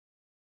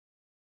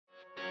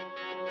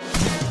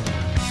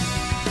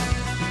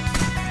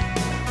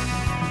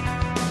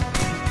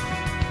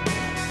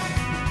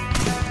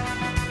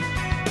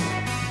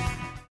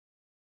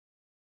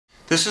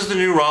This is the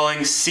new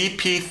Rawlings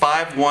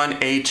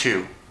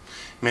CP51A2.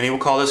 Many will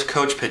call this a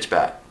coach pitch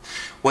bat.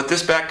 What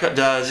this bat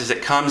does is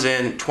it comes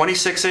in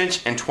 26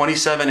 inch and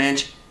 27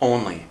 inch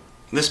only.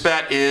 This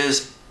bat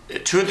is a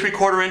 2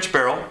 3/4 inch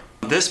barrel.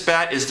 This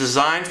bat is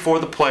designed for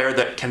the player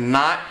that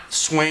cannot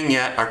swing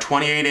yet our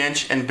 28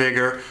 inch and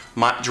bigger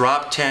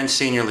drop 10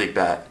 senior league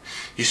bat.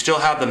 You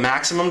still have the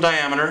maximum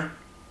diameter,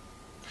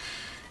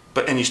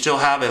 and you still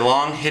have a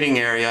long hitting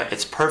area.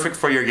 It's perfect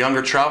for your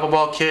younger travel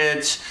ball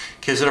kids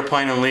that are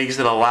playing in leagues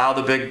that allow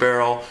the big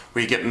barrel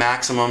where you get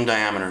maximum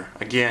diameter.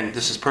 Again,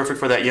 this is perfect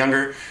for that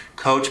younger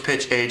coach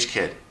pitch age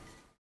kid.